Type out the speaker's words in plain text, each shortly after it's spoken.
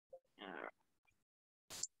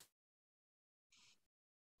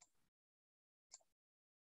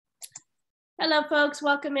Hello, folks.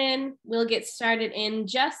 Welcome in. We'll get started in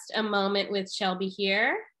just a moment with Shelby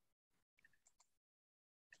here.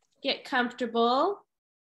 Get comfortable,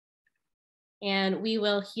 and we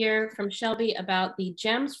will hear from Shelby about the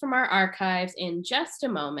gems from our archives in just a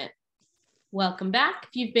moment. Welcome back. If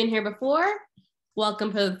you've been here before,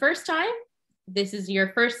 welcome for the first time. This is your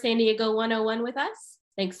first San Diego 101 with us.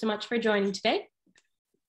 Thanks so much for joining today.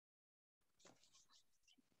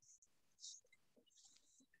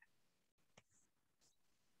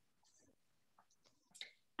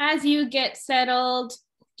 As you get settled,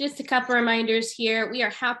 just a couple reminders here. We are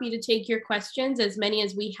happy to take your questions, as many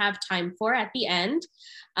as we have time for at the end.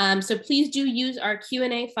 So please do use our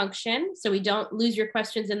Q&A function so we don't lose your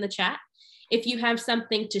questions in the chat. If you have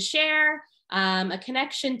something to share, a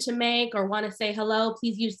connection to make, or want to say hello,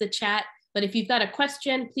 please use the chat. But if you've got a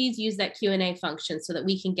question, please use that Q&A function so that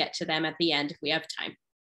we can get to them at the end if we have time.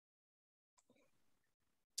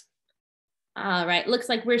 All right, looks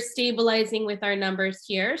like we're stabilizing with our numbers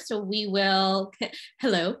here. So we will,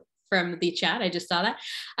 hello from the chat, I just saw that.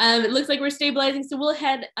 It looks like we're stabilizing. So we'll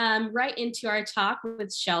head right into our talk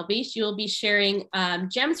with Shelby. She will be sharing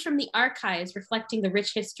gems from the archives reflecting the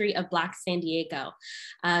rich history of Black San Diego.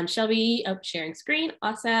 Shelby, sharing screen,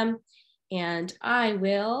 awesome. And I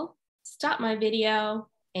will stop my video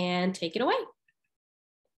and take it away.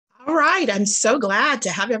 All right, I'm so glad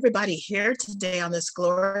to have everybody here today on this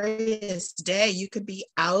glorious day. You could be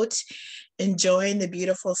out enjoying the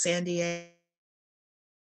beautiful San Diego.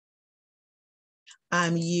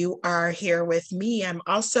 You are here with me. I'm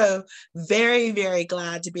also very, very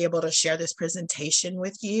glad to be able to share this presentation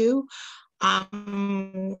with you.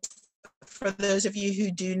 For those of you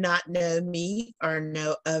who do not know me or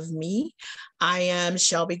know of me, I am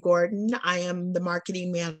Shelby Gordon. I am the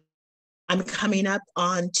marketing manager. I'm coming up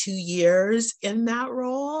on 2 years in that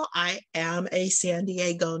role. I am a San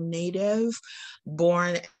Diego native,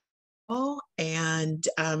 born and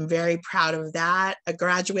I'm very proud of that. A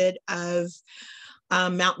graduate of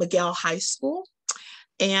Mount Miguel High School,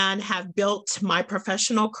 and have built my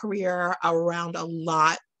professional career around a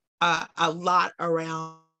lot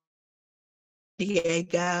around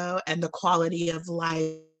Diego and the quality of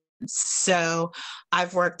life. So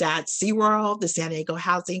I've worked at SeaWorld, the San Diego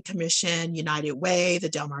Housing Commission, United Way, the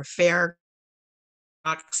Del Mar Fair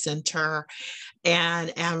Center,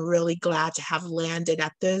 and am really glad to have landed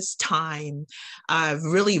at this time, a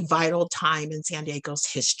really vital time in San Diego's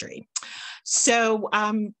history. So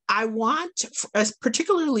I want,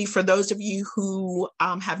 particularly for those of you who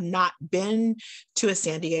have not been to a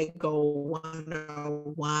San Diego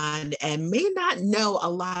 101 and may not know a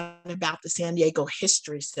lot about the San Diego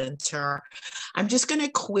History Center, I'm just going to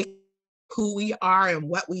quick who we are and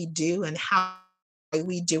what we do and how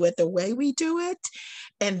we do it the way we do it.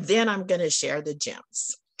 And then I'm going to share the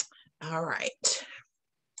gems. All right.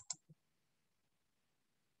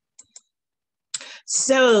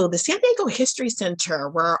 So the San Diego History Center,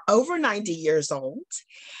 we're over 90 years old,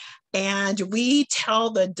 and we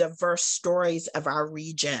tell the diverse stories of our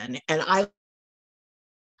region. And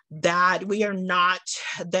that we are not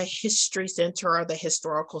the History Center or the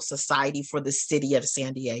Historical Society for the city of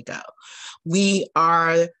San Diego. We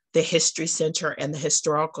are the History Center and the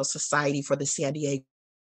Historical Society for the San Diego.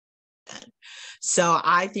 So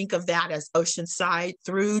I think of that as Oceanside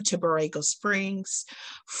through to Borrego Springs,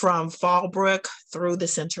 from Fallbrook through the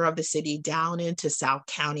center of the city down into South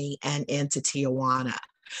County and into Tijuana.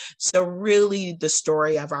 So really the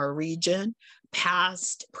story of our region,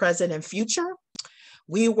 past, present, and future.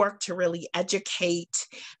 We work to really educate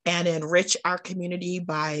and enrich our community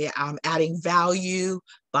by adding value,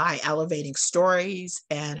 by elevating stories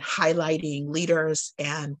and highlighting leaders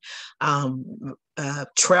and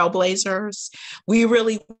trailblazers. We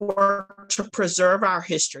really work to preserve our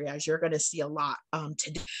history, as you're going to see a lot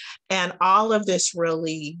today. And all of this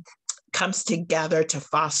really comes together to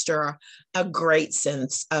foster a great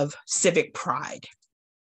sense of civic pride.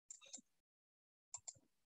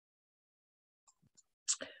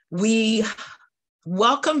 We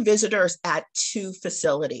welcome visitors at 2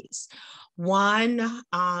 facilities. One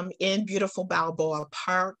in beautiful Balboa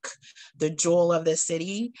Park, the jewel of the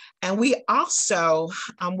city. And we also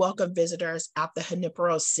welcome visitors at the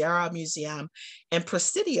Junipero Serra Museum in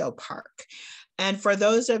Presidio Park. And for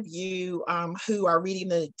those of you who are reading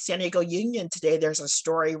the San Diego Union today, there's a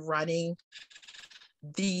story running.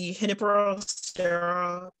 The Junipero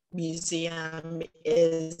Serra Museum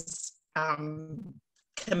is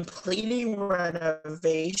completing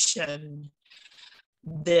renovation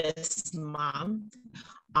this month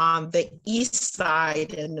on the east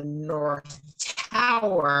side in the North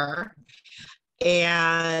Tower,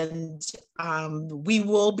 And we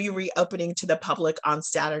will be reopening to the public on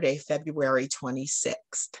Saturday, February 26th.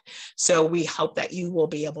 So we hope that you will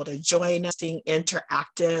be able to join us in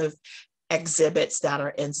interactive exhibits that are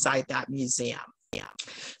inside that museum. Yeah.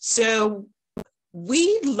 So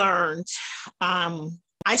we learned,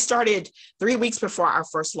 I started 3 weeks before our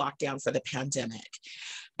first lockdown for the pandemic.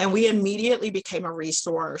 And we immediately became a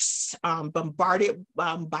resource, bombarded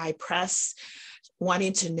by press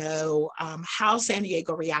wanting to know how San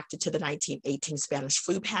Diego reacted to the 1918 Spanish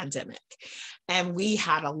flu pandemic. And we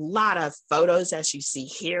had a lot of photos, as you see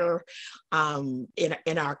here,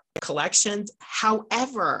 in our collections.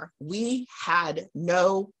 However, we had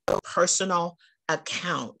no personal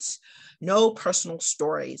accounts, no personal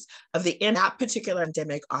stories of in that particular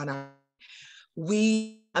pandemic on our.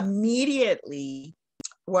 We immediately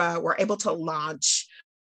were able to launch,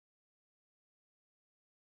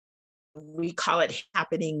 we call it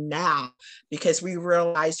Happening Now, because we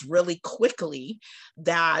realized really quickly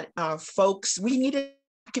that folks, we needed to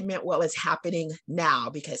document what was happening now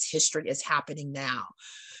because history is happening now.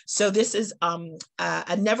 So this is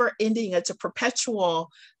a never ending, it's a perpetual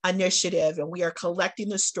initiative, and we are collecting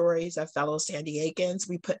the stories of fellow San Diegans.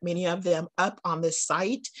 We put many of them up on the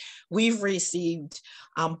site. We've received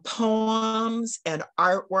poems and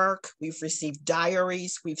artwork. We've received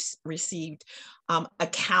diaries. We've received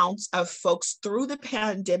accounts of folks through the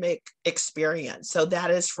pandemic experience. So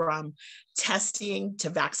that is from testing to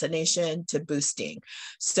vaccination to boosting.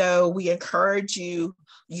 So we encourage you,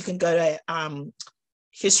 you can go to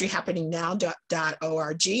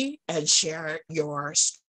historyhappeningnow.org and share your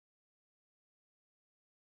story.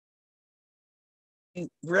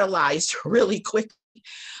 Realized really quickly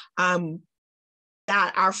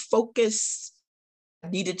that our focus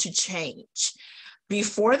needed to change.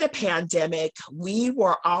 Before the pandemic, we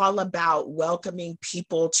were all about welcoming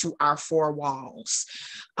people to our four walls,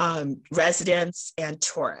 residents and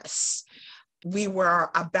tourists. We were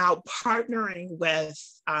about partnering with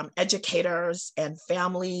educators and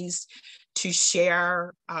families to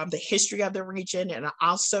share the history of the region and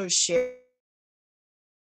also share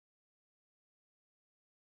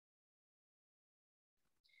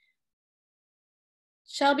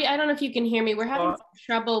Shelby, I don't know if you can hear me. We're having some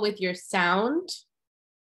trouble with your sound.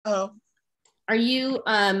 Oh. Are you,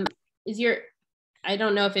 I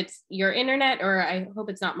don't know if it's your internet or I hope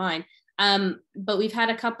it's not mine. But we've had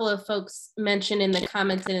a couple of folks mention in the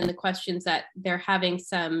comments and in the questions that they're having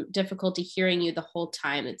some difficulty hearing you the whole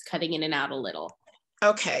time. It's cutting in and out a little.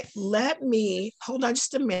 Okay, let me, hold on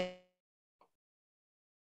just a minute.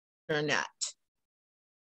 Internet.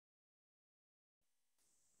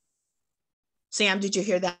 Sam, did you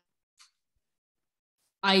hear that?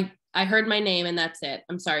 I heard my name and that's it.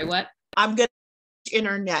 I'm sorry, what? I'm gonna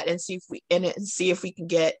internet and see if we can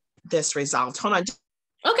get this resolved. Hold on.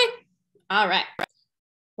 Okay. All right.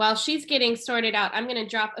 While she's getting sorted out, I'm going to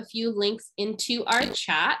drop a few links into our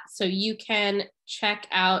chat so you can check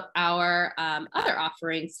out our other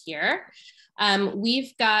offerings here.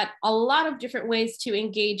 We've got a lot of different ways to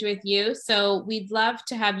engage with you. So we'd love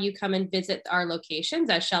to have you come and visit our locations,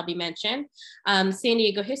 as Shelby mentioned. San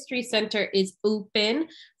Diego History Center is open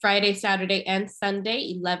Friday, Saturday, and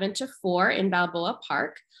Sunday, 11 to 4 in Balboa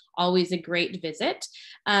Park. Always a great visit.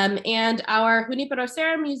 And our Junipero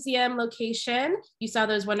Serra Museum location, you saw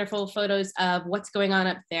those wonderful photos of what's going on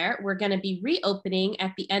up there. We're going to be reopening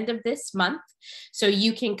at the end of this month. So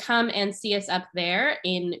you can come and see us up there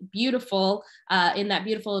in that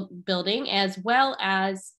beautiful building, as well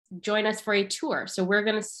as join us for a tour. So we're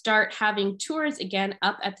going to start having tours again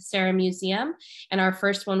up at the Serra Museum. And our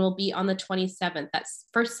first one will be on the 27th. That's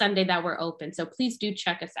first Sunday that we're open. So please do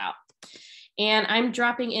check us out. And I'm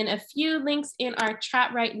dropping in a few links in our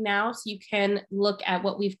chat right now so you can look at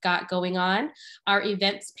what we've got going on. Our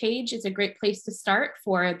events page is a great place to start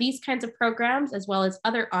for these kinds of programs, as well as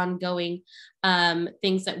other ongoing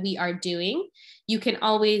things that we are doing. You can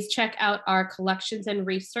always check out our collections and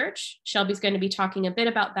research. Shelby's going to be talking a bit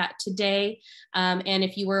about that today. And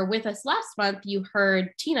if you were with us last month, you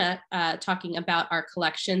heard Tina talking about our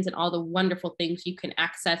collections and all the wonderful things you can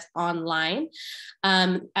access online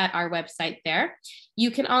at our website there.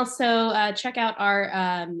 You can also check out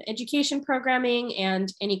our education programming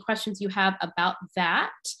and any questions you have about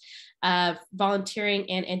that,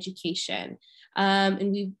 volunteering and education.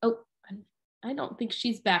 And I don't think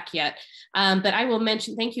she's back yet, but I will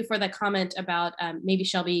mention, thank you for the comment about maybe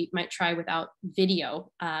Shelby might try without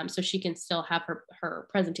video so she can still have her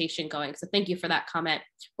presentation going. So thank you for that comment.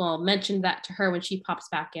 We'll mention that to her when she pops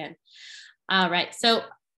back in. All right, so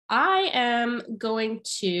I am going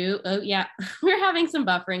to, oh yeah, we're having some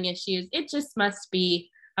buffering issues. It just must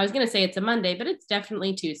be I was going to say it's a Monday, but it's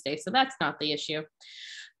definitely Tuesday. So that's not the issue.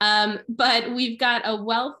 But we've got a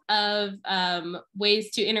wealth of ways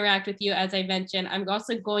to interact with you. As I mentioned, I'm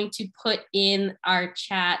also going to put in our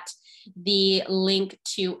chat the link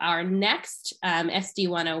to our next SD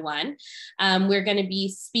 101. We're going to be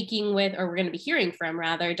speaking with, or we're going to be hearing from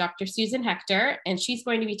rather, Dr. Susan Hector, and she's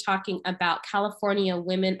going to be talking about California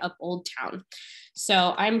Women of Old Town.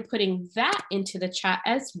 So I'm putting that into the chat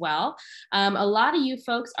as well. A lot of you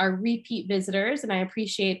folks are repeat visitors, and I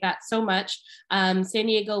appreciate that so much. San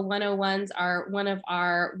Diego 101s are one of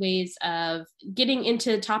our ways of getting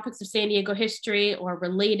into topics of San Diego history or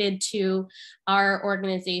related to our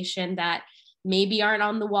organization that maybe aren't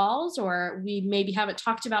on the walls or we maybe haven't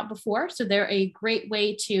talked about before. So they're a great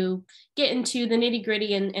way to get into the nitty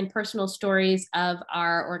gritty and personal stories of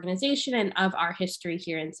our organization and of our history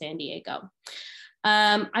here in San Diego.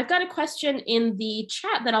 I've got a question in the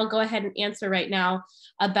chat that I'll go ahead and answer right now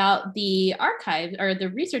about the archives or the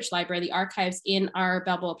research library, the archives in our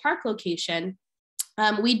Balboa Park location.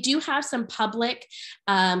 We do have some public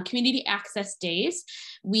community access days.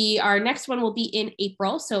 Our next one will be in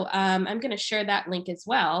April. So I'm going to share that link as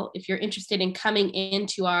well. If you're interested in coming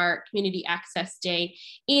into our community access day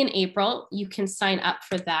in April, you can sign up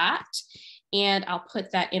for that. And I'll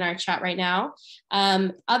put that in our chat right now.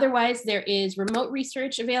 Otherwise, there is remote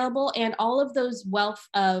research available and all of those wealth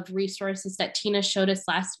of resources that Tina showed us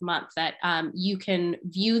last month that you can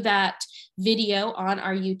view that video on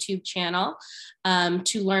our YouTube channel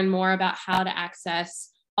to learn more about how to access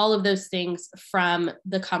all of those things from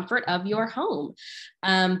the comfort of your home.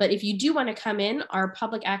 But if you do want to come in, our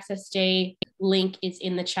public access day link is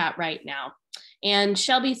in the chat right now. And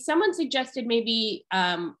Shelby, someone suggested maybe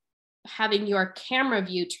having your camera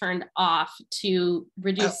view turned off to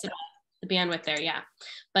reduce the bandwidth there. Yeah,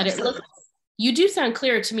 but Absolutely. It looks, you do sound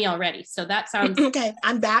clearer to me already. So that sounds okay.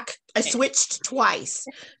 I'm back. I switched twice.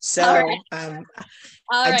 So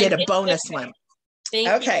I did a bonus one.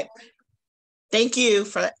 Thank you. Thank you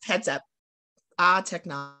for that heads up.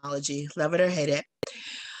 Technology, love it or hate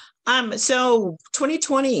it. So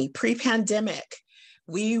 2020 pre-pandemic,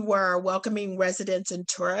 we were welcoming residents and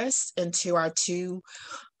tourists into our 2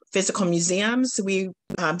 physical museums.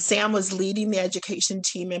 Sam was leading the education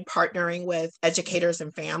team and partnering with educators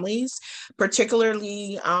and families,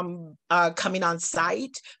 particularly coming on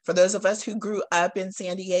site. For those of us who grew up in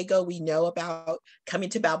San Diego, we know about coming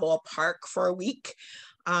to Balboa Park for a week,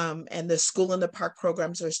 and the School in the Park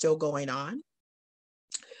programs are still going on.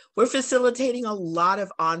 We're facilitating a lot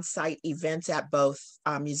of on-site events at both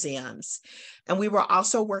museums. And we were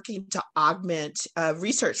also working to augment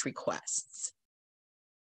research requests.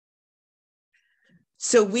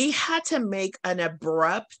 So we had to make an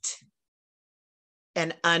abrupt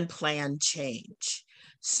and unplanned change.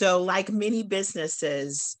 So like many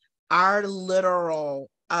businesses, our literal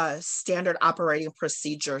standard operating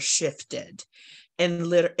procedure shifted in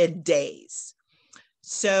days.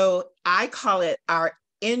 So I call it our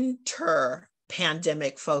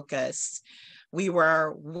inter-pandemic focus. We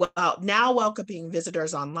were now welcoming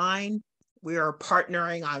visitors online. We are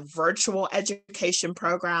partnering on virtual education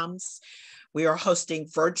programs. We are hosting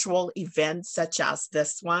virtual events such as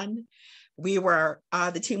this one.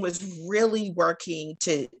 The team was really working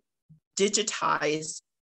to digitize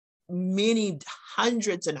many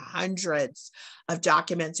hundreds and hundreds of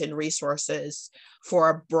documents and resources for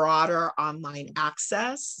a broader online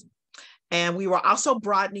access. And we were also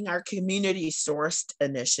broadening our community sourced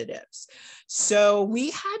initiatives. So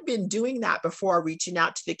we had been doing that before, reaching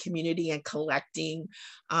out to the community and collecting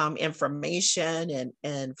information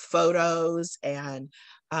and photos and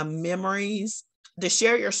memories. To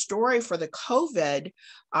share your story for the COVID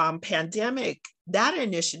pandemic, that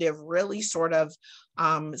initiative really sort of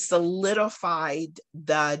solidified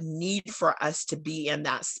the need for us to be in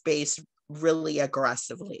that space really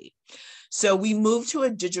aggressively. So we moved to a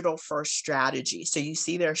digital first strategy. So you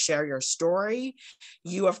see there, share your story.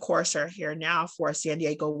 You, of course, are here now for San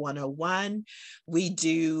Diego 101. We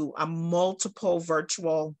do multiple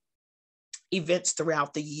virtual events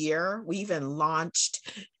throughout the year. We even launched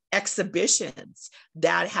exhibitions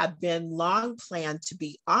that have been long planned to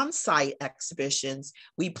be on-site exhibitions.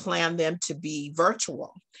 We plan them to be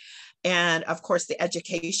virtual. And of course, the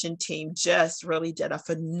education team just really did a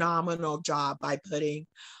phenomenal job by putting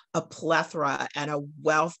a plethora and a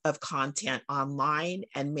wealth of content online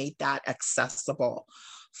and made that accessible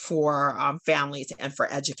for families and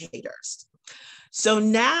for educators. So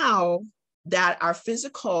now that our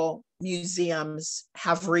physical museums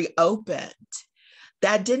have reopened,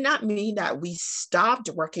 that did not mean that we stopped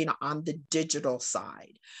working on the digital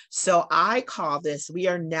side. So I call this, we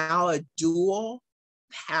are now a dual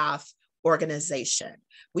path organization.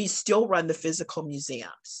 We still run the physical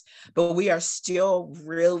museums, but we are still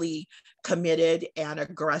really committed and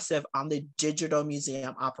aggressive on the digital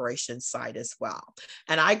museum operations side as well.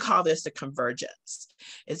 And I call this a convergence.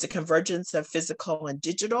 It's a convergence of physical and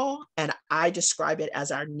digital, and I describe it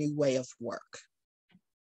as our new way of work.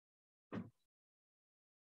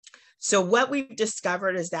 So what we've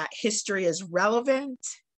discovered is that history is relevant,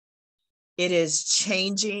 it is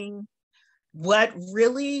changing. What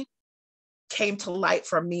really came to light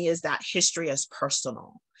for me is that history is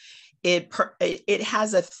personal. It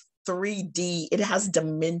has a 3D, it has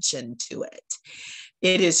dimension to it.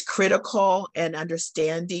 It is critical in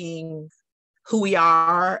understanding who we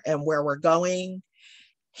are and where we're going.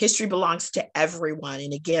 History belongs to everyone.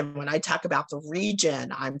 And again, when I talk about the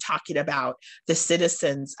region, I'm talking about the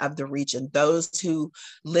citizens of the region, those who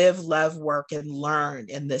live, love, work, and learn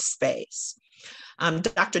in this space.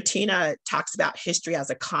 Dr. Tina talks about history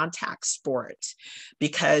as a contact sport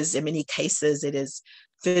because in many cases it is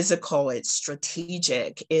physical, it's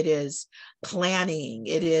strategic, it is planning,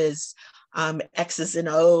 it is X's and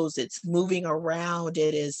O's, it's moving around,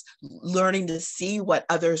 it is learning to see what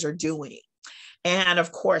others are doing. And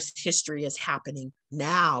of course, history is happening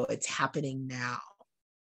now, it's happening now.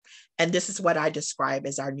 And this is what I describe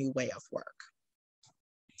as our new way of work.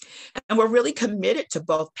 And we're really committed to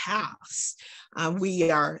both paths. We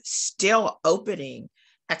are still opening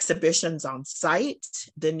exhibitions on site.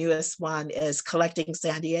 The newest one is Collecting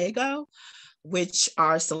San Diego, which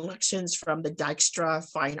are selections from the Dykstra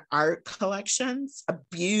Fine Art Collections, a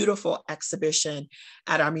beautiful exhibition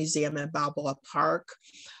at our museum in Balboa Park.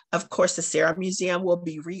 Of course, the Serra Museum will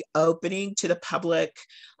be reopening to the public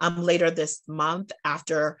later this month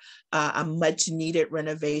after a much needed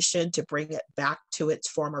renovation to bring it back to its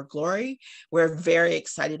former glory. We're very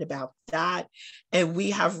excited about that. And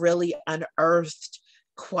we have really unearthed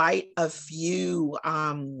quite a few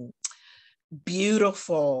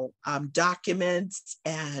beautiful documents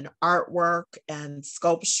and artwork and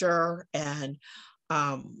sculpture and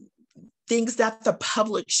things that the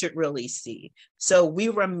public should really see. So we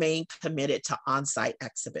remain committed to on-site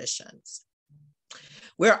exhibitions.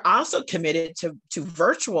 We're also committed to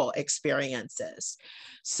virtual experiences.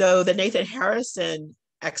 So the Nathan Harrison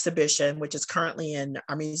exhibition, which is currently in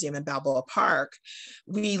our museum in Balboa Park,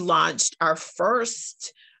 we launched our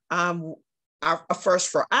first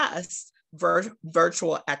for us,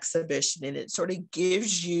 virtual exhibition, and it sort of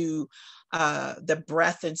gives you the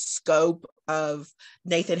breadth and scope of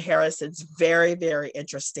Nathan Harrison's very, very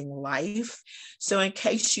interesting life. So in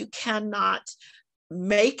case you cannot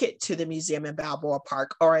make it to the museum in Balboa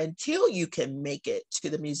Park, or until you can make it to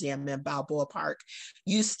the museum in Balboa Park,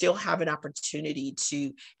 you still have an opportunity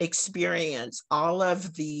to experience all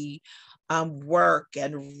of the work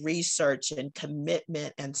and research and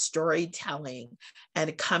commitment and storytelling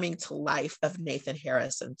and coming to life of Nathan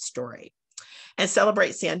Harrison's story. And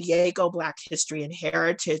Celebrate San Diego Black History and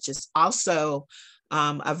Heritage is also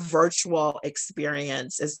a virtual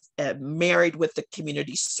experience, is married with the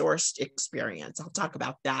community sourced experience. I'll talk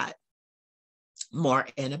about that more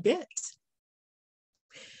in a bit.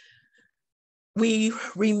 We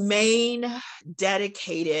remain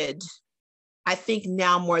dedicated, I think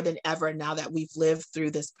now more than ever, now that we've lived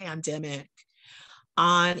through this pandemic,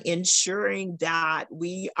 on ensuring that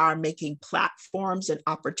we are making platforms and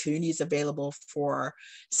opportunities available for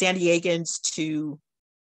San Diegans to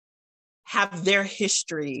have their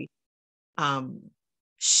history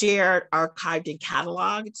shared, archived, and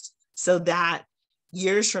cataloged so that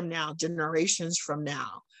years from now, generations from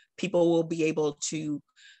now, people will be able to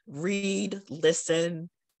read, listen,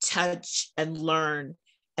 touch, and learn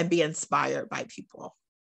and be inspired by people.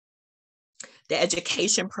 The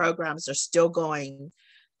education programs are still going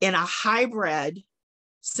in a hybrid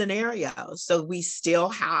scenario. So we still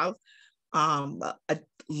have a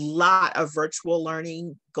lot of virtual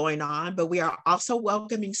learning going on, but we are also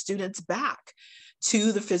welcoming students back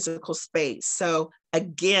to the physical space. So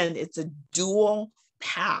again, it's a dual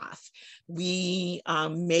path. We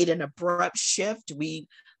made an abrupt shift. We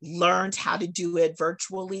learned how to do it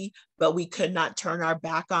virtually, but we could not turn our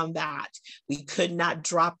back on that. We could not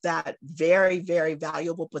drop that very, very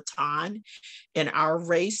valuable baton in our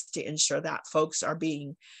race to ensure that folks are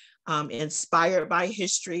being inspired by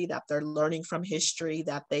history, that they're learning from history,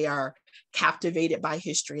 that they are captivated by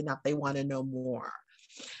history, and that they want to know more.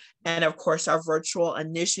 And of course, our virtual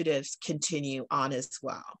initiatives continue on as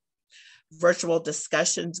well. Virtual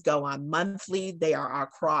discussions go on monthly. They are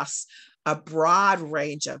across a broad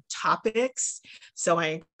range of topics. So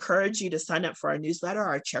I encourage you to sign up for our newsletter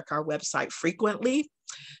or check our website frequently.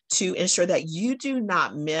 to ensure that you do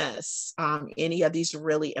not miss any of these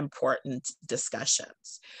really important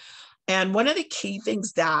discussions. And one of the key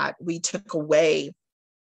things that we took away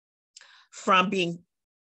from being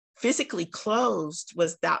physically closed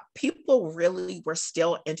was that people really were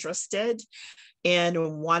still interested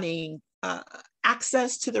in wanting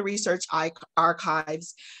access to the research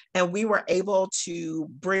archives. And we were able to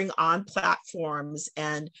bring on platforms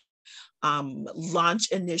and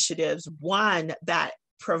launch initiatives, one that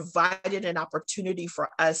provided an opportunity for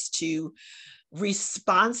us to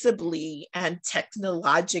responsibly and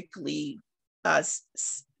technologically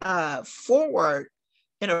forward,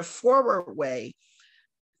 in a forward way,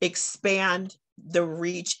 expand the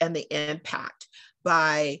reach and the impact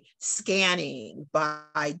by scanning, by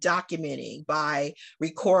documenting, by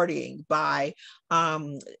recording, by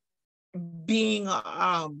being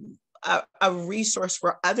a resource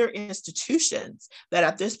for other institutions that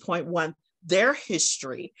at this point want their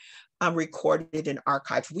history recorded and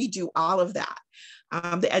archived. We do all of that.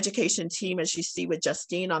 The education team, as you see with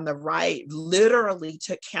Justine on the right, literally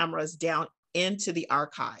took cameras down into the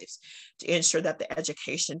archives to ensure that the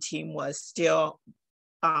education team was still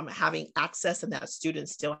having access and that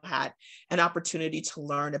students still had an opportunity to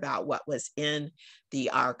learn about what was in the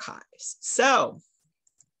archives. So,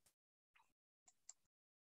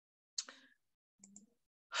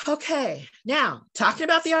 okay, now talking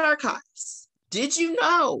about the archives, did you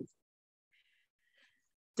know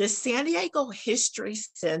the San Diego History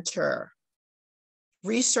Center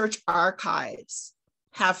research archives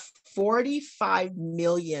have 45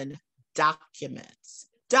 million documents,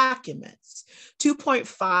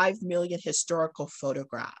 2.5 million historical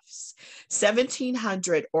photographs,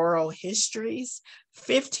 1,700 oral histories,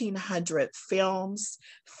 1,500 films,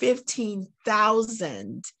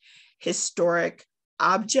 15,000 historic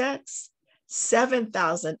objects,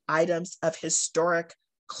 7,000 items of historic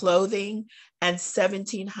clothing, and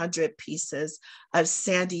 1,700 pieces of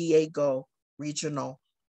San Diego regional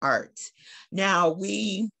art. Now,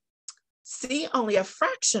 we see only a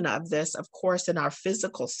fraction of this, of course, in our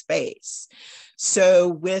physical space. So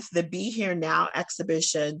with the Be Here Now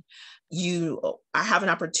exhibition, I have an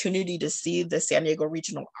opportunity to see the San Diego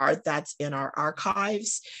regional art that's in our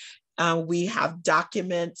archives. We have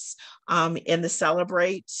documents in the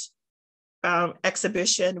Celebrate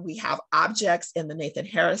exhibition. We have objects in the Nathan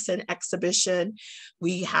Harrison exhibition.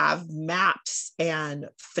 We have maps and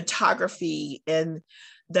photography in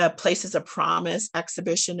the Places of Promise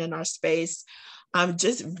exhibition in our space.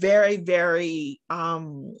 Just very, very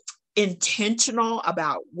intentional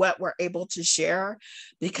about what we're able to share,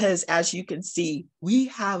 because as you can see, we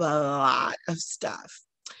have a lot of stuff.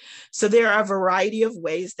 So there are a variety of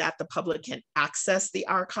ways that the public can access the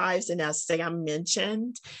archives. And as Sam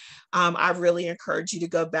mentioned, I really encourage you to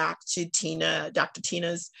go back to Dr.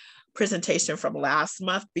 Tina's presentation from last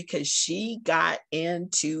month, because she got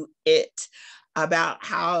into it about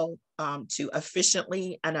how to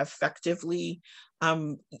efficiently and effectively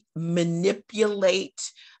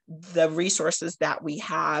manipulate the resources that we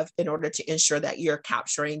have in order to ensure that you're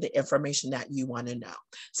capturing the information that you want to know.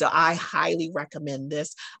 So I highly recommend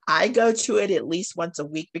this. I go to it at least once a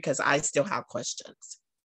week because I still have questions.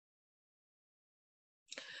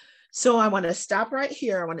 So I want to stop right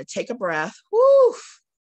here. I want to take a breath. Woo!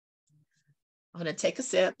 I'm going to take a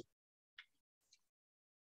sip.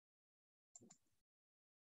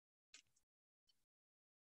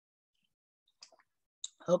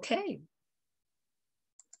 Okay.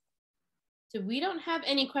 So we don't have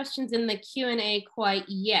any questions in the Q&A quite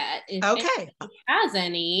yet. If anyone has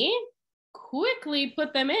any, quickly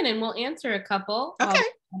put them in and we'll answer a couple. Okay,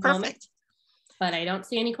 perfect. But I don't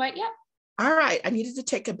see any quite yet. All right, I needed to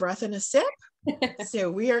take a breath and a sip.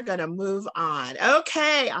 So we are gonna move on.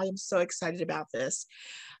 Okay, I am so excited about this.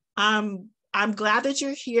 I'm glad that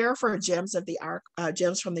you're here for Gems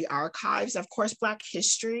from the Archives. Of course, Black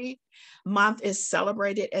History Month is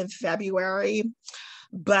celebrated in February,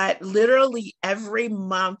 but literally every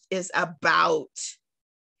month is about,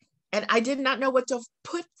 and I did not know what to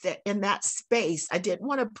put in that space. I didn't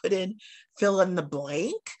want to put in fill in the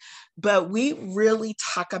blank, but we really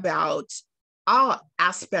talk about all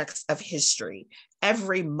aspects of history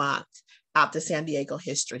every month at the San Diego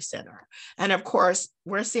History Center. And of course,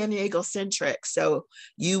 we're San Diego centric, so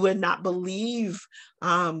you would not believe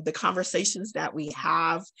the conversations that we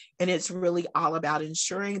have. And it's really all about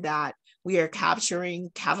ensuring that we are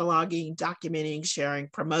capturing, cataloging, documenting, sharing,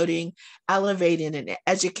 promoting, elevating, and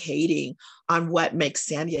educating on what makes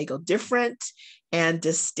San Diego different and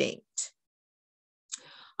distinct.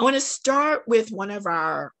 I want to start with one of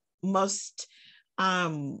our most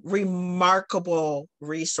remarkable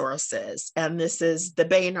resources. And this is the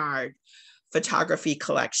Baynard photography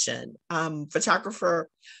collection. Photographer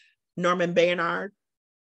Norman Baynard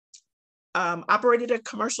operated a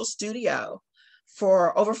commercial studio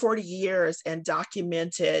for over 40 years and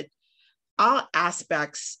documented all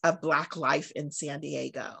aspects of Black life in San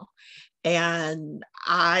Diego. And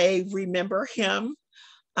I remember him.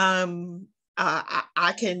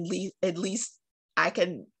 I can at least I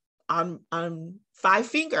can on 5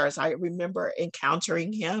 fingers. I remember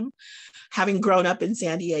encountering him, having grown up in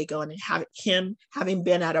San Diego, and having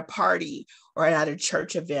been at a party or at a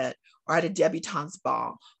church event or at a debutante's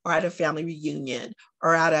ball or at a family reunion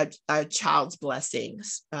or at a child's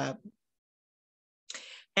blessings.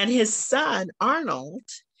 And his son, Arnold,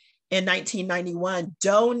 in 1991,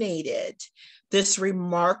 donated this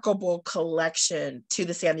remarkable collection to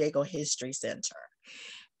the San Diego History Center.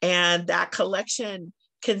 And that collection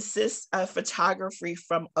consists of photography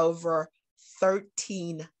from over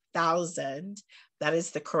 13,000, that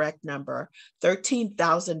is the correct number,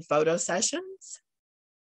 13,000 photo sessions,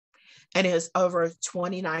 and it is over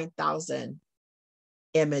 29,000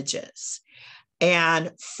 images.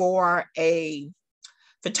 And for a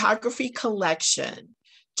photography collection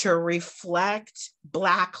to reflect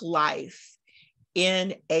Black life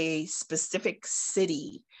in a specific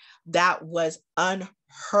city that was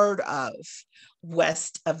unheard of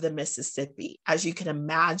west of the Mississippi. As you can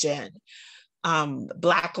imagine,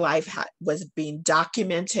 Black life was being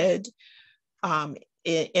documented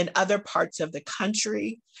in other parts of the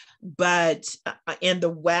country, but in the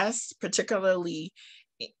West, particularly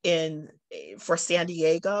for San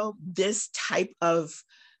Diego, this type of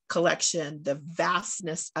collection, the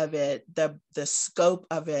vastness of it, the scope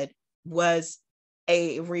of it was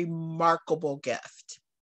a remarkable gift.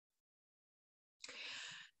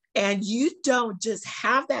 And you don't just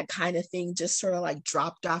have that kind of thing just sort of like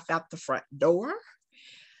dropped off at the front door.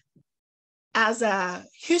 As a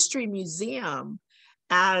history museum,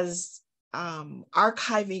 as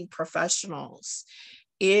archiving professionals,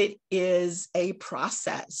 it is a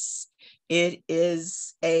process. It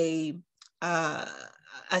is a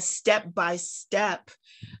step-by-step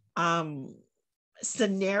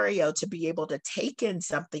scenario to be able to take in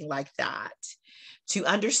something like that, to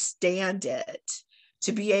understand it,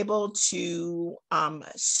 to be able to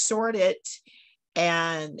sort it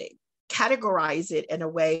and categorize it in a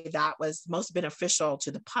way that was most beneficial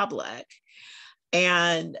to the public.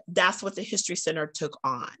 And that's what the History Center took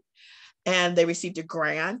on. And they received a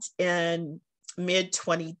grant in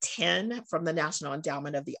mid-2010 from the National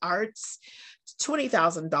Endowment of the Arts,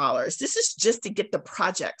 $20,000. This is just to get the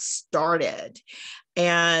project started.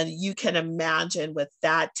 And you can imagine with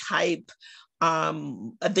that type,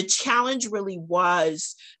 the challenge really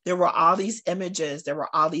was there were all these images, there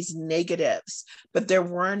were all these negatives, but there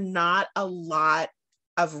were not a lot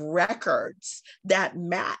of records that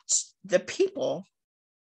matched the people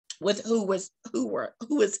with who was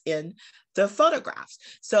in the photographs.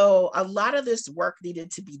 So a lot of this work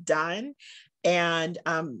needed to be done. And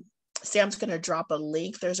Sam's going to drop a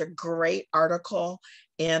link. There's a great article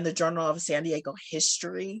in the Journal of San Diego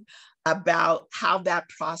History about how that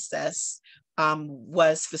process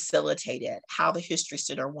was facilitated, how the History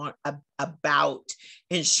Center went about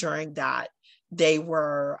ensuring that they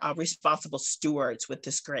were responsible stewards with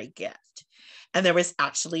this great gift. And there was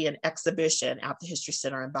actually an exhibition at the History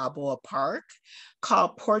Center in Balboa Park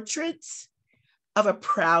called Portraits of a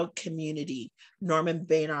Proud Community, Norman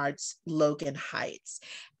Baynard's Logan Heights.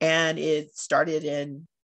 And it started in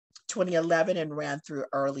 2011 and ran through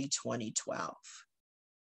early 2012.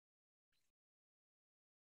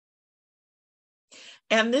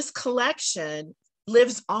 And this collection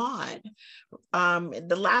lives on. In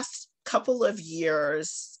the last couple of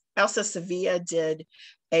years, Elsa Sevilla did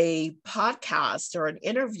a podcast or an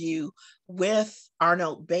interview with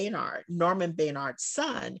Arnold Baynard, Norman Baynard's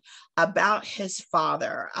son, about his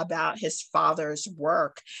father, about his father's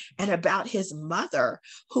work, and about his mother,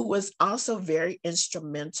 who was also very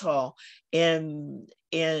instrumental in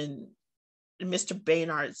Mr.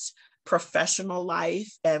 Baynard's professional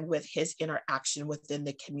life and with his interaction within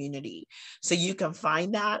the community. So you can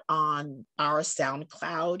find that on our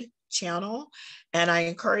SoundCloud channel. And I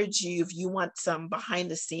encourage you, if you want some behind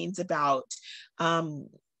the scenes about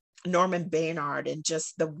Norman Baynard and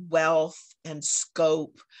just the wealth and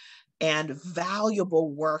scope and valuable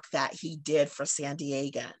work that he did for San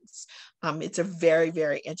Diegans, it's a very,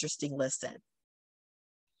 very interesting listen.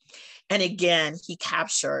 And again, he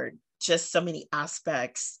captured just so many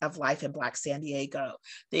aspects of life in Black San Diego.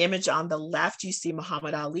 The image on the left, you see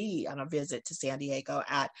Muhammad Ali on a visit to San Diego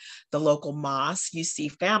at the local mosque. You see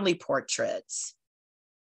family portraits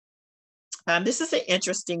This is an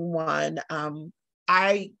interesting one.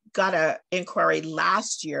 I got an inquiry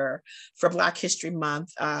last year for Black History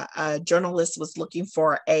Month. A journalist was looking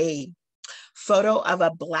for a photo of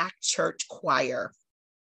a Black church choir.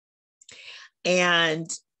 And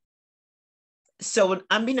so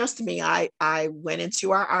unbeknownst to me, I went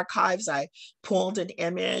into our archives, I pulled an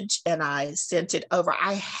image and I sent it over.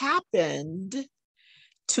 I happened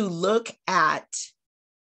to look at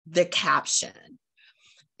the caption,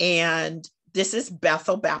 and this is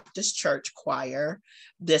Bethel Baptist Church Choir.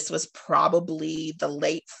 This was probably the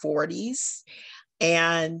late 40s.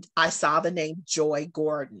 And I saw the name Joy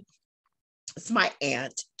Gordon. It's my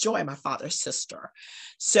aunt, Joy, my father's sister.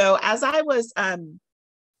 So as I was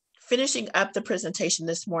finishing up the presentation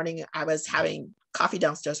this morning, I was having coffee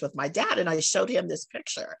downstairs with my dad, and I showed him this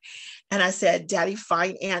picture. And I said, Daddy,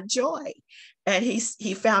 find Aunt Joy. And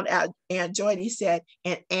he found out Aunt Joy, and he said,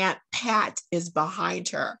 and Aunt Pat is behind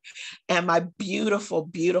her. And my beautiful,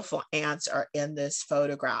 beautiful aunts are in this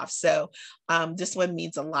photograph. So this one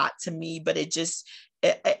means a lot to me, but it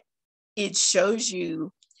shows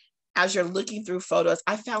you, as you're looking through photos.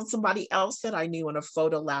 I found somebody else that I knew in a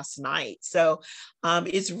photo last night. So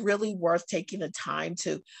it's really worth taking the time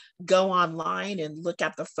to go online and look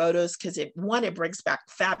at the photos, because it brings back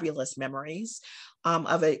fabulous memories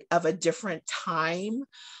of a different time,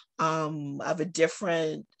 of a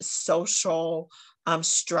different social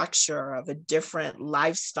structure, of a different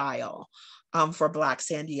lifestyle for Black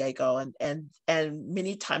San Diego. And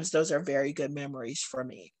many times those are very good memories for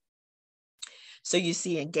me. So you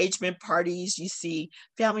see engagement parties, you see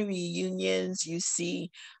family reunions, you see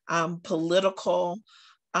political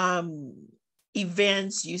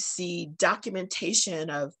events, you see documentation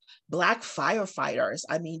of Black firefighters.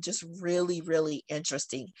 I mean, just really, really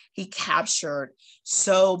interesting. He captured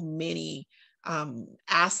so many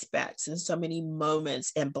aspects and so many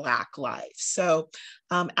moments in Black life. So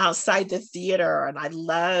outside the theater, and I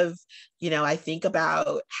love, I think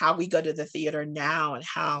about how we go to the theater now and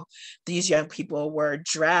how these young people were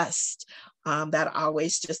dressed. That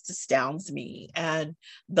always just astounds me. And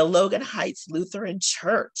the Logan Heights Lutheran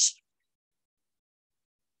Church,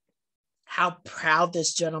 how proud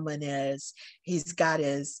this gentleman is. He's got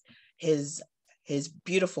his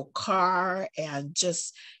beautiful car and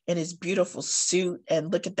just in his beautiful suit,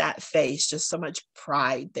 and look at that face, just so much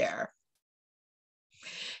pride there.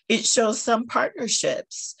 It shows some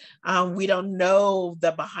partnerships. We don't know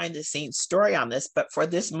the behind the scenes story on this, but for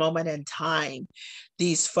this moment in time,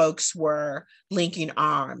 these folks were linking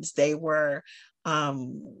arms. They were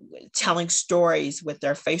telling stories with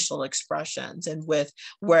their facial expressions and with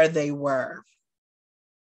where they were.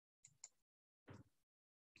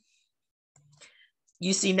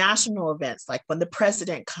 You see national events like when the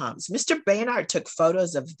president comes. Mr. Baynard took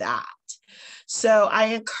photos of that. So I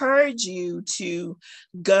encourage you to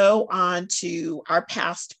go on to our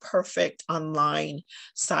Past Perfect online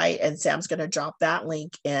site, and Sam's going to drop that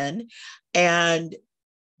link in, and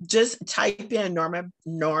just type in Norman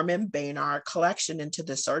Baynard collection into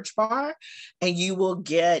the search bar, and you will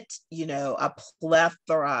get, a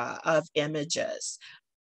plethora of images.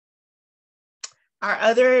 Our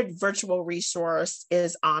other virtual resource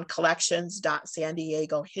is on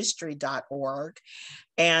collections.sandiegohistory.org.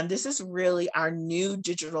 And this is really our new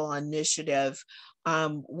digital initiative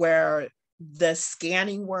where the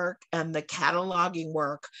scanning work and the cataloging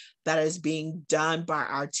work that is being done by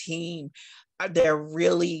our team, they're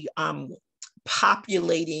really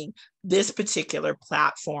populating this particular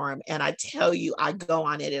platform. And I tell you, I go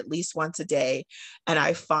on it at least once a day, and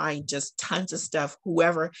I find just tons of stuff.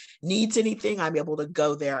 Whoever needs anything, I'm able to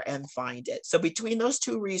go there and find it. So between those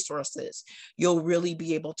two resources, you'll really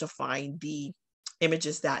be able to find the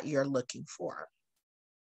images that you're looking for.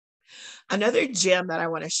 Another gem that I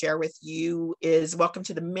want to share with you is Welcome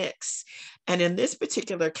to the Mix. And in this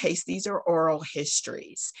particular case, these are oral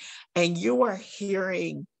histories, and you are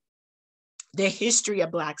hearing the history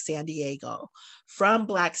of Black San Diego from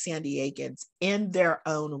Black San Diegans in their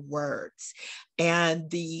own words.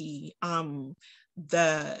 And the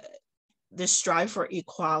strive for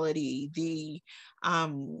equality, the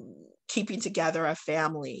keeping together of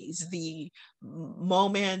families, the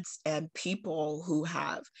moments and people who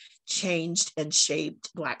have changed and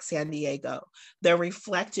shaped Black San Diego, they're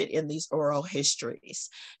reflected in these oral histories.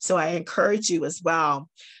 So I encourage you as well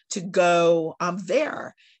to go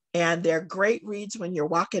there. And they're great reads when you're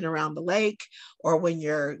walking around the lake or when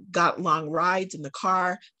you're got long rides in the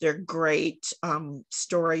car. They're great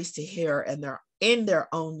stories to hear, and they're in their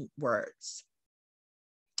own words.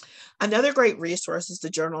 Another great resource is the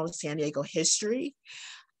Journal of San Diego History.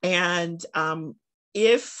 And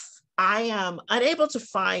if I am unable to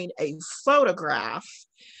find a photograph,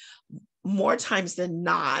 more times than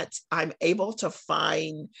not, I'm able to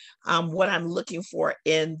find what I'm looking for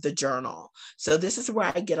in the journal. So this is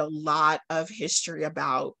where I get a lot of history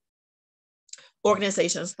about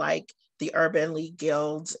organizations like the Urban League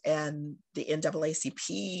Guilds and the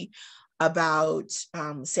NAACP, about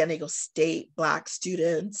San Diego State Black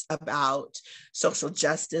students, about social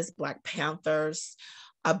justice, Black Panthers,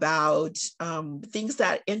 about things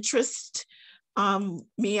that interest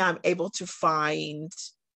me. I'm able to find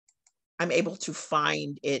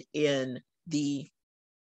it in the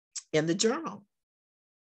journal.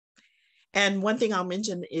 And one thing I'll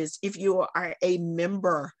mention is if you are a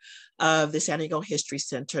member of the San Diego History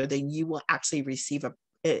Center, then you will actually receive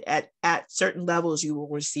at certain levels, you will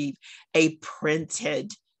receive a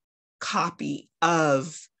printed copy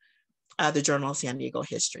of the Journal of San Diego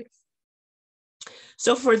History.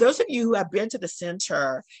 So for those of you who have been to the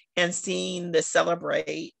center and seen the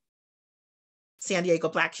Celebrate San Diego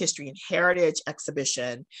Black History and Heritage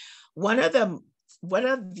exhibition, one of the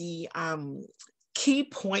key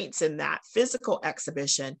points in that physical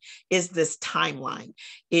exhibition is this timeline.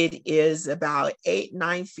 It is about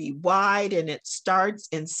 8-9 feet wide, and it starts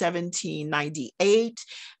in 1798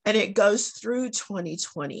 and it goes through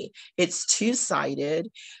 2020. It's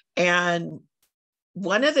two-sided. And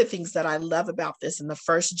one of the things that I love about this, and the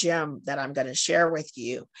first gem that I'm going to share with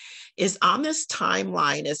you, is on this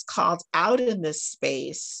timeline is called Out in This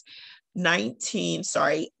Space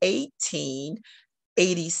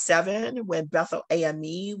 1887, when Bethel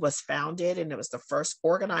AME was founded, and it was the first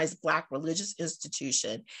organized Black religious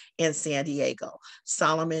institution in San Diego.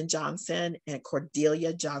 Solomon Johnson and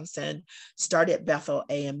Cordelia Johnson started Bethel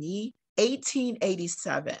AME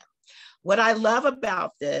 1887. What I love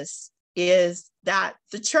about this is that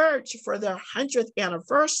the church, for their 100th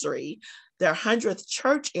anniversary, their 100th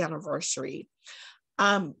church anniversary,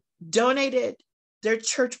 donated their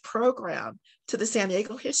church program to the San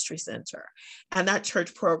Diego History Center. And that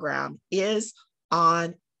church program is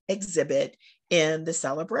on exhibit in the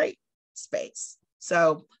Celebrate space.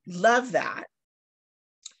 So love that.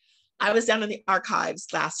 I was down in the archives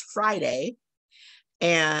last Friday,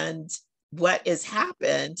 and what has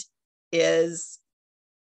happened is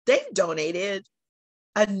they've donated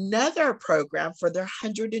another program for their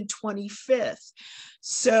 125th.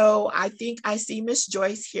 So I think I see Miss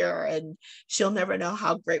Joyce here, and she'll never know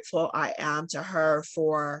how grateful I am to her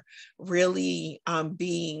for really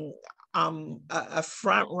being a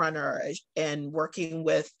front runner and working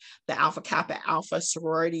with the Alpha Kappa Alpha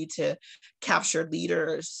sorority to capture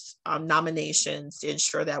leaders nominations to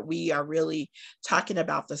ensure that we are really talking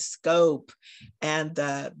about the scope and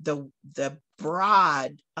the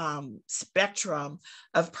broad spectrum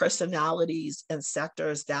of personalities and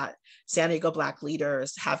sectors that San Diego Black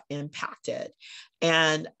leaders have impacted.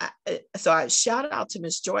 And so I shout out to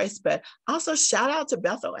Ms. Joyce, but also shout out to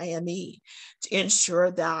Bethel AME to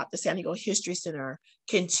ensure that the San Diego History Center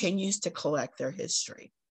continues to collect their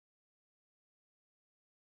history.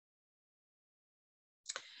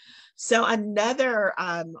 So another,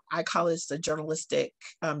 I call this the journalistic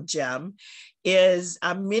gem, is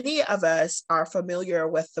many of us are familiar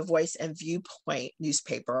with the Voice and Viewpoint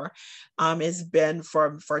newspaper. It's been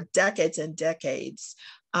for decades and decades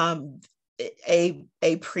a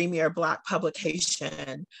premier Black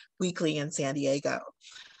publication weekly in San Diego.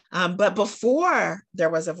 But before there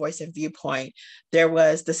was a Voice and Viewpoint, there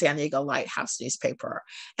was the San Diego Lighthouse newspaper.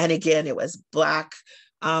 And again, it was Black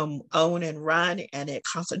owned and run, and it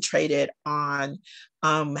concentrated on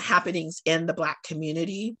happenings in the Black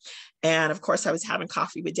community. And of course, I was having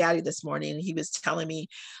coffee with Daddy this morning, and he was telling me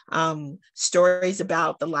stories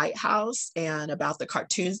about the Lighthouse and about the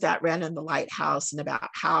cartoons that ran in the Lighthouse, and about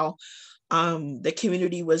how the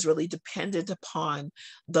community was really dependent upon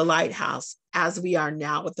the Lighthouse, as we are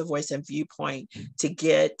now with the Voice and Viewpoint, to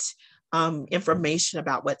get information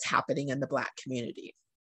about what's happening in the Black community.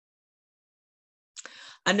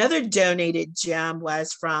 Another donated gem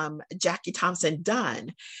was from Jackie Thompson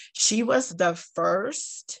Dunn. She was the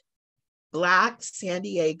first Black San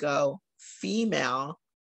Diego female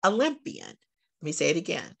Olympian. Let me say it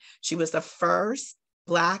again. She was the first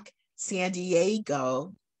Black San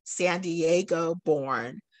Diego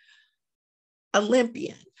born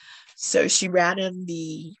Olympian. So she ran in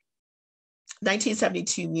the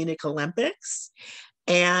 1972 Munich Olympics,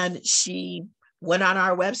 and she went on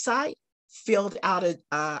our website, filled out a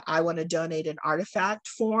I want to donate an artifact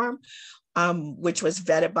form, which was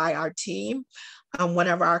vetted by our team. one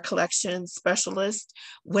of our collection specialists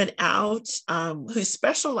went out, who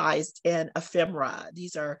specialized in ephemera.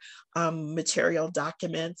 These are material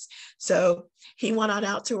documents. So he went on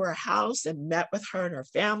out to her house and met with her and her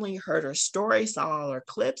family, heard her story, saw all her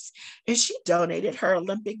clips, and she donated her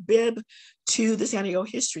Olympic bib to the San Diego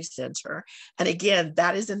History Center. And again,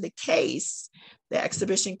 that is in the case, the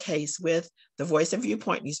exhibition case, with the Voice and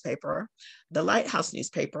Viewpoint newspaper, the Lighthouse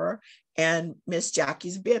newspaper, and Miss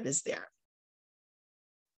Jackie's bib is there.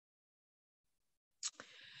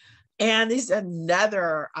 And this is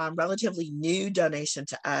another relatively new donation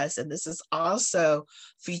to us. And this is also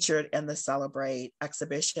featured in the Celebrate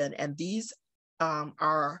exhibition. And these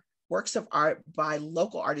are works of art by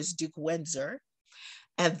local artist Duke Windsor.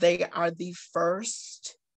 And they are the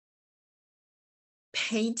first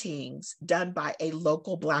paintings done by a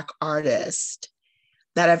local Black artist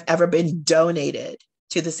that have ever been donated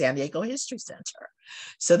to the San Diego History Center.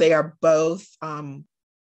 So they are both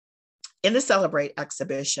in the Celebrate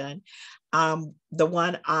exhibition. The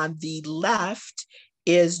one on the left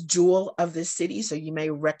is Jewel of the City. So you may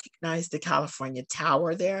recognize the California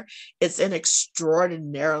Tower there. It's an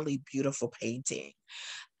extraordinarily beautiful painting.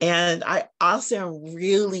 And I also am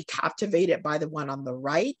really captivated by the one on the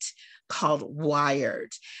right called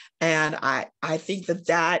Wired. And I think that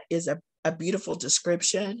that is a beautiful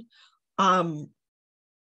description. And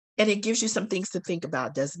it gives you some things to think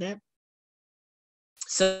about, doesn't it?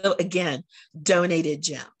 So again, donated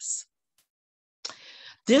gems.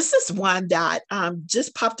 This is one that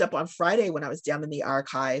just popped up on Friday when I was down in the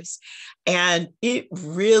archives. And it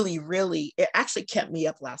really, it actually kept me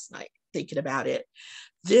up last night thinking about it.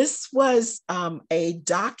 This was a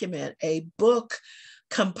document, a book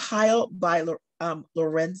compiled by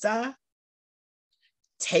Lorenza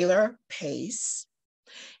Taylor Pace.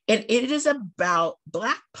 And it is about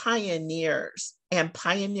Black pioneers and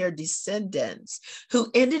pioneer descendants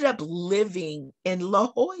who ended up living in La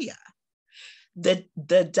Jolla.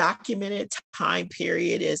 The documented time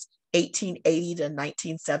period is 1880 to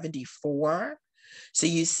 1974. So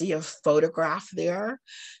you see a photograph there.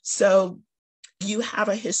 So you have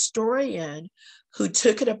a historian who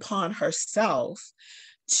took it upon herself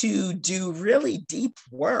to do really deep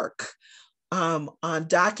work on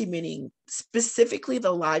documenting specifically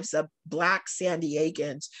the lives of Black San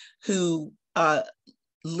Diegans who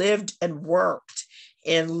lived and worked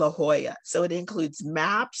in La Jolla. So it includes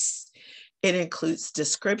maps, it includes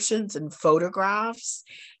descriptions and photographs.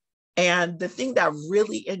 And the thing that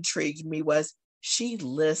really intrigued me was she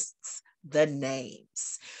lists the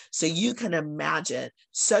names. So you can imagine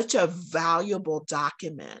such a valuable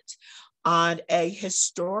document on a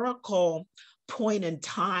historical point in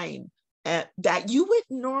time that you would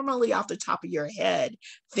normally off the top of your head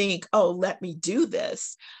think, oh, let me do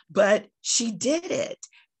this. But she did it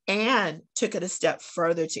and took it a step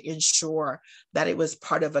further to ensure that it was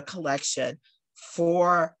part of a collection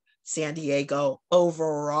for San Diego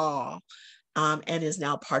overall, and is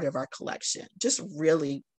now part of our collection. Just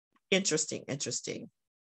really interesting.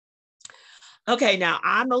 Okay, now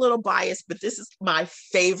I'm a little biased, but this is my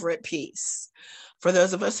favorite piece. For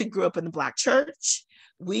those of us who grew up in the Black church,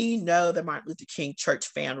 we know the Martin Luther King Church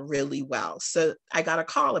fan really well. So I got a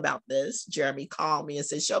call about this. Jeremy called me and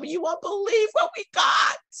said, Shelby, you won't believe what we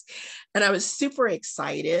got. And I was super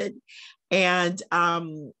excited. And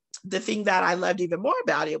the thing that I loved even more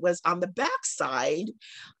about it was on the backside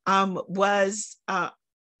was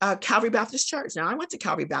Calvary Baptist Church. Now, I went to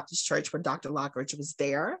Calvary Baptist Church when Dr. Lockridge was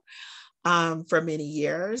there for many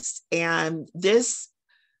years. And this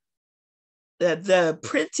the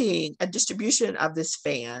printing and distribution of this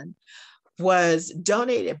fan was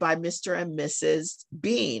donated by Mr. and Mrs.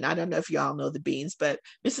 Bean. I don't know if y'all know the Beans, but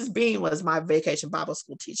Mrs. Bean was my vacation Bible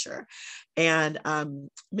school teacher. And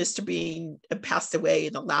Mr. Bean passed away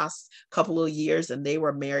in the last couple of years, and they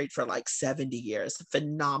were married for like 70 years. A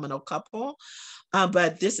phenomenal couple.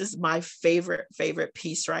 But this is my favorite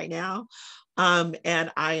piece right now.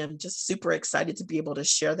 And I am just super excited to be able to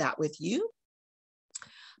share that with you.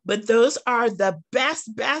 But those are the best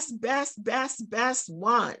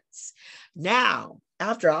ones. Now,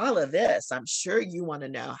 after all of this, I'm sure you want to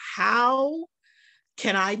know, how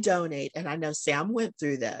can I donate? And I know Sam went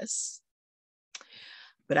through this,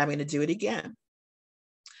 but I'm going to do it again.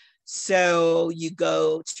 So you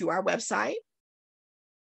go to our website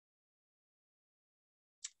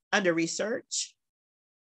under research,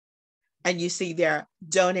 and you see there,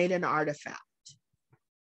 donate an artifact.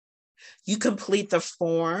 You complete the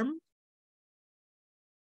form.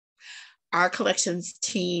 Our collections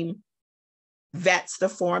team vets the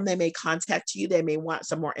form. They may contact you. They may want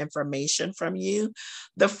some more information from you.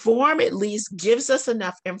 The form at least gives us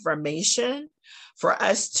enough information for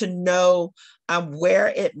us to know where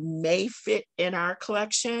it may fit in our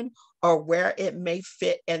collection or where it may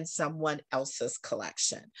fit in someone else's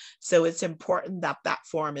collection. So it's important that that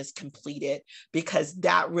form is completed because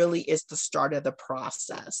that really is the start of the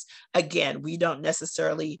process. Again, we don't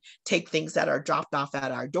necessarily take things that are dropped off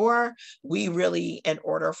at our door. We really, in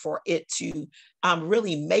order for it to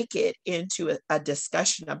really make it into a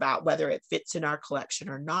discussion about whether it fits in our collection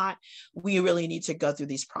or not, we really need to go through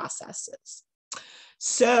these processes.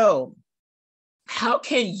 So how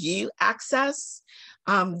can you access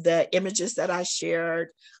the images that I shared?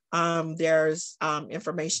 There's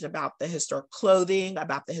information about the historic clothing,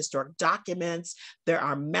 about the historic documents. There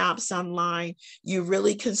are maps online. You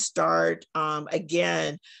really can start,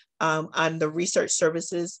 again, on the research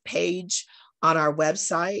services page on our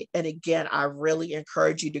website. And again, I really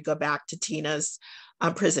encourage you to go back to Tina's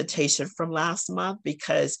presentation from last month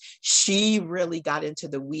because she really got into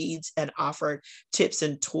the weeds and offered tips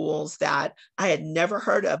and tools that I had never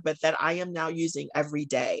heard of, but that I am now using every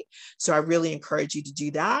day. So I really encourage you to do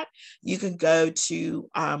that. You can go to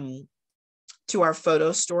our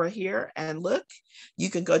photo store here and look. You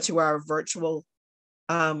can go to our virtual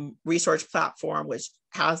resource platform, which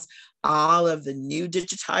has all of the new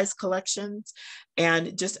digitized collections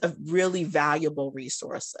and just a really valuable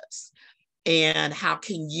resources. And how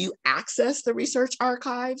can you access the research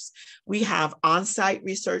archives? We have on-site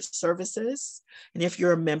research services. And if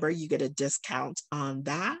you're a member, you get a discount on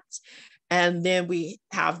that. And then we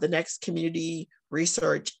have the next Community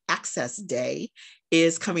Research Access Day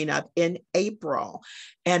is coming up in April.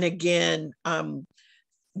 And again,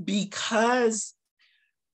 because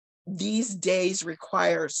these days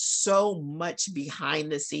require so much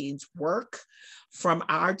behind the scenes work from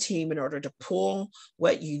our team in order to pull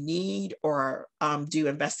what you need or do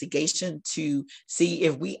investigation to see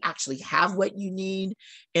if we actually have what you need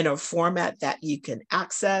in a format that you can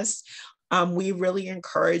access. We really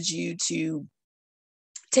encourage you to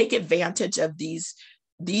take advantage of these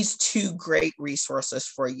two great resources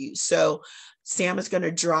for you. So Sam is going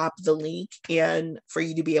to drop the link in for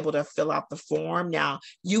you to be able to fill out the form. Now,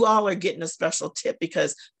 you all are getting a special tip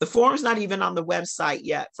because the form's not even on the website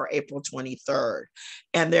yet for April 23rd.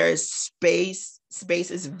 And there's space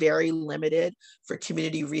is very limited for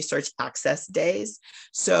Community Research Access Days.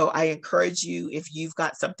 So I encourage you, if you've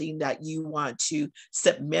got something that you want to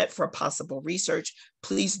submit for possible research,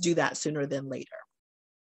 please do that sooner than later.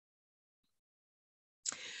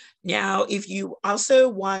 Now, if you also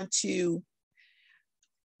want to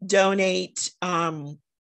donate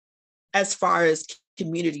as far as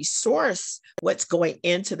community source, what's going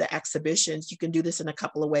into the exhibitions, you can do this in a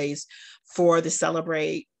couple of ways for the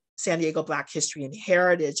Celebrate San Diego Black History and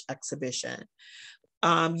Heritage exhibition.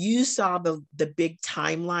 You saw the big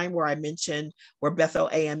timeline where I mentioned where Bethel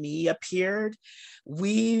AME appeared.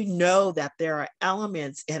 We know that there are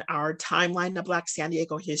elements in our timeline of Black San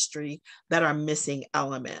Diego history that are missing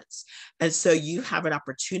elements. And so you have an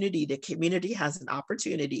opportunity, the community has an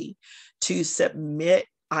opportunity to submit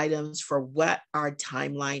items for what our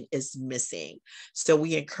timeline is missing. So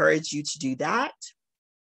we encourage you to do that.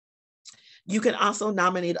 You can also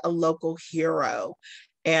nominate a local hero,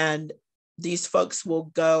 and these folks will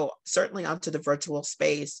go certainly onto the virtual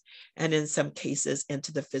space and in some cases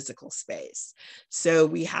into the physical space. So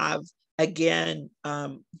we have, again,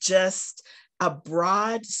 just a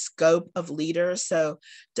broad scope of leaders. So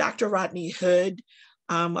Dr. Rodney Hood,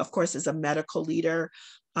 of course, is a medical leader.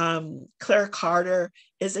 Claire Carter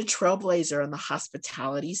is a trailblazer in the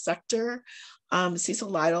hospitality sector. Cecil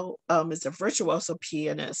Lytle is a virtuoso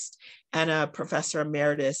pianist and a professor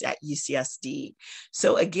emeritus at UCSD.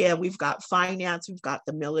 So again, we've got finance, we've got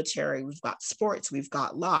the military, we've got sports, we've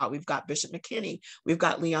got law, we've got Bishop McKinney, we've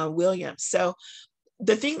got Leon Williams. So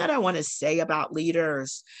the thing that I want to say about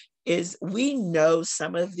leaders is we know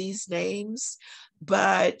some of these names,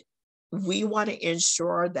 but we want to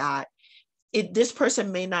ensure that this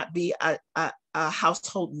person may not be a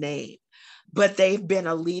household name, but they've been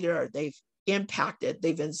a leader, they've impacted,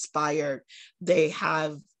 they've inspired, they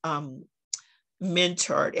have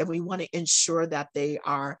mentored, and we want to ensure that they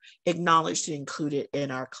are acknowledged and included in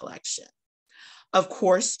our collection. Of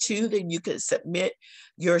course, too, then you can submit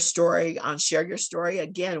your story on Share Your Story.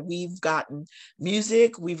 Again, we've gotten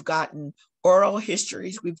music, we've gotten oral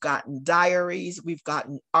histories, we've gotten diaries, we've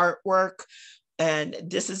gotten artwork, and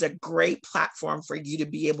this is a great platform for you to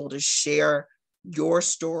be able to share your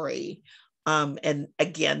story. And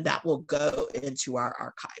again, that will go into our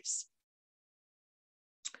archives.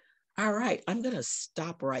 All right, I'm going to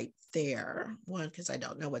stop right there. One, because I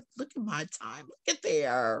don't know what, look at my time. Look at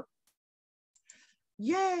there.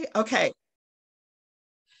 Yay. Okay.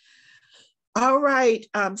 All right,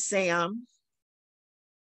 Sam.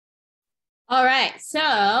 All right,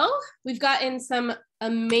 so we've gotten some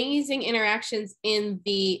amazing interactions in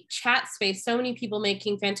the chat space. So many people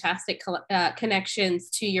making fantastic connections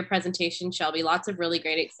to your presentation, Shelby. Lots of really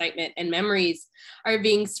great excitement and memories are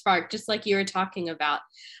being sparked, just like you were talking about.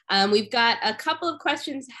 We've got a couple of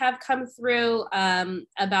questions have come through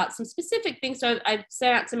about some specific things. So I've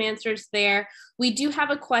sent out some answers there. We do have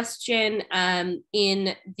a question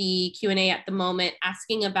in the Q&A at the moment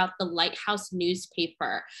asking about the Lighthouse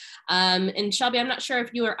newspaper. And Shelby, I'm not sure if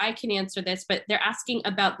you or I can answer this, but they're asking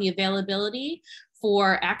about the availability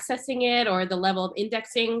for accessing it or the level of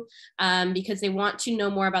indexing because they want to know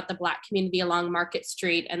more about the Black community along Market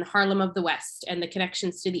Street and Harlem of the West and the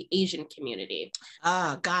connections to the Asian community.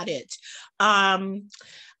 Got it.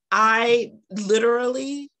 I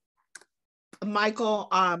literally, Michael,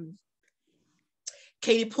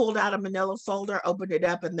 Katie pulled out a manila folder, opened it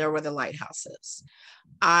up, and there were the lighthouses.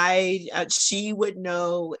 She would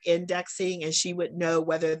know indexing, and she would know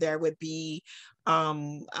whether there would be a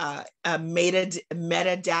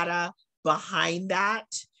metadata behind that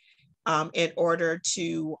in order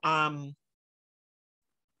to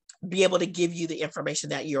be able to give you the information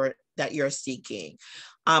that you're seeking.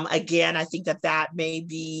 Again, I think that may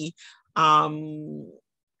be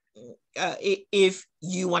if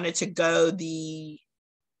you wanted to go the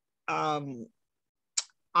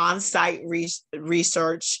on-site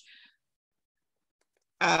research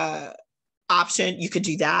option, you could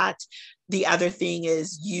do that. The other thing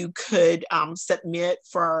is you could submit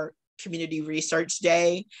for Community Research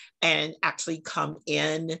Day and actually come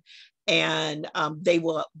in, and they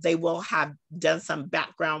will have done some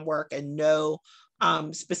background work and know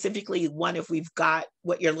specifically if we've got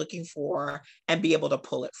what you're looking for and be able to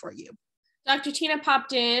pull it for you. Dr. Tina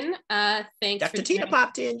popped in. Thanks. Dr. Tina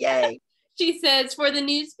popped in, yay. She says for the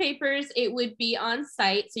newspapers, it would be on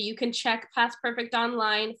site. So you can check Past Perfect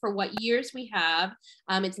online for what years we have.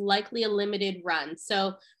 It's likely a limited run.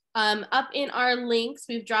 So up in our links,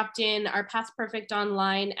 we've dropped in our Past Perfect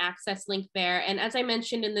online access link there. And as I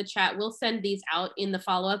mentioned in the chat, we'll send these out in the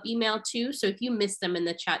follow-up email too. So if you miss them in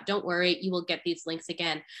the chat, don't worry, you will get these links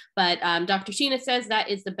again. But Dr. Sheena says that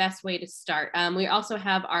is the best way to start. We also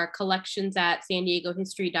have our collections at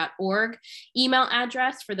sandiegohistory.org email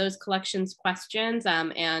address for those collections questions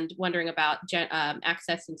and wondering about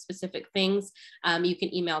accessing specific things, you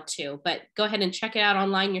can email too. But go ahead and check it out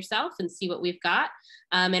online yourself and see what we've got.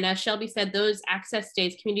 And as Shelby said, those access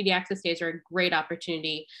days, community access days, are a great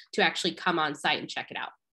opportunity to actually come on site and check it out.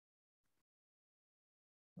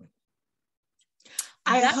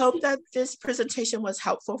 I hope that this presentation was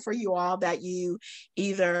helpful for you all, that you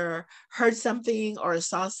either heard something or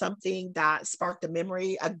saw something that sparked a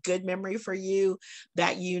memory, a good memory for you,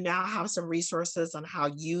 that you now have some resources on how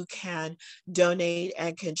you can donate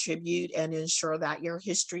and contribute and ensure that your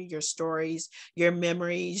history, your stories, your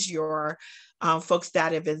memories, your folks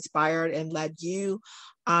that have inspired and led you,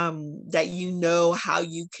 that you know how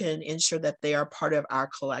you can ensure that they are part of our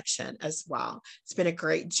collection as well. It's been a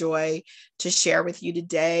great joy to share with you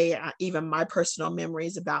today, even my personal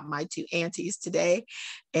memories about my two aunties today.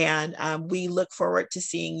 And we look forward to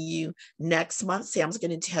seeing you next month. Sam's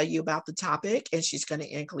going to tell you about the topic and she's going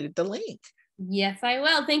to include the link. Yes, I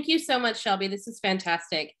will. Thank you so much, Shelby. This is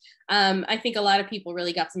fantastic. I think a lot of people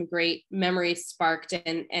really got some great memories sparked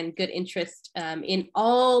and good interest in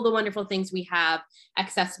all the wonderful things we have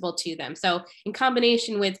accessible to them. So in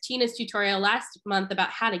combination with Tina's tutorial last month about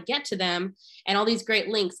how to get to them and all these great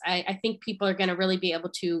links, I think people are going to really be able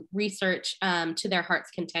to research to their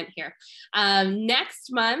heart's content here.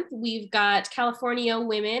 Next month, we've got California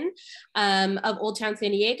Women of Old Town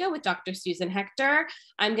San Diego with Dr. Susan Hector.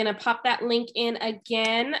 I'm going to pop that link in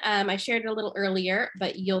again. I shared it a little earlier,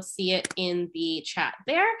 but you'll see it in the chat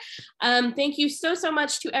there. Thank you so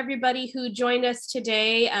much to everybody who joined us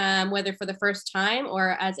today, whether for the first time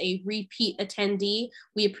or as a repeat attendee.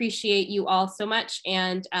 We appreciate you all so much.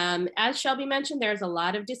 And as Shelby mentioned, there's a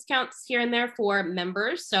lot of discounts here and there for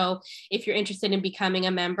members. So if you're interested in becoming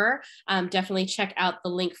a member, definitely check out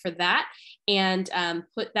the link for that and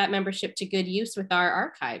put that membership to good use with our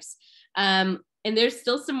archives. And there's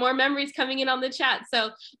still some more memories coming in on the chat.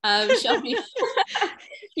 So Shelby, if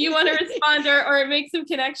you want to respond or make some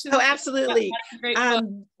connections. Oh, absolutely.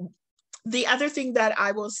 The other thing that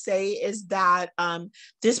I will say is that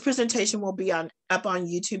this presentation will be up on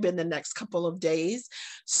YouTube in the next couple of days.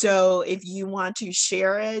 So if you want to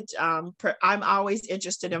share it, I'm always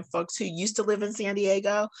interested in folks who used to live in San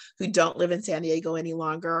Diego, who don't live in San Diego any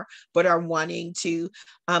longer, but are wanting to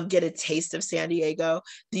get a taste of San Diego.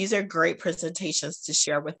 These are great presentations to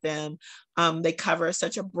share with them They cover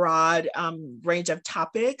such a broad range of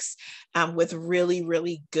topics with really,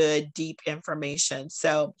 really good, deep information.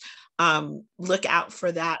 So look out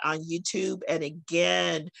for that on YouTube. And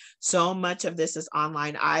again, so much of this is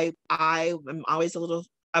online. I am always a little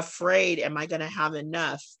afraid, am I going to have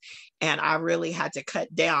enough? And I really had to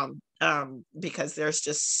cut down because there's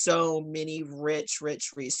just so many rich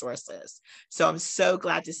resources. So I'm so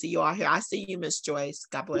glad to see you all here. I see you, Miss Joyce.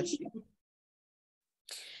 God bless you.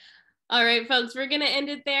 All right, folks, we're going to end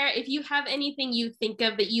it there. If you have anything you think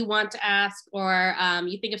of that you want to ask, or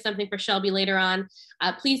you think of something for Shelby later on,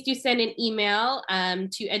 please do send an email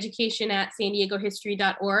to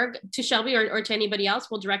education@sandiegohistory.org to Shelby or to anybody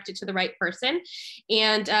else. We'll direct it to the right person.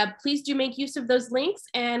 And please do make use of those links,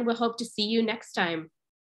 and we'll hope to see you next time.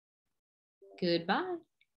 Goodbye.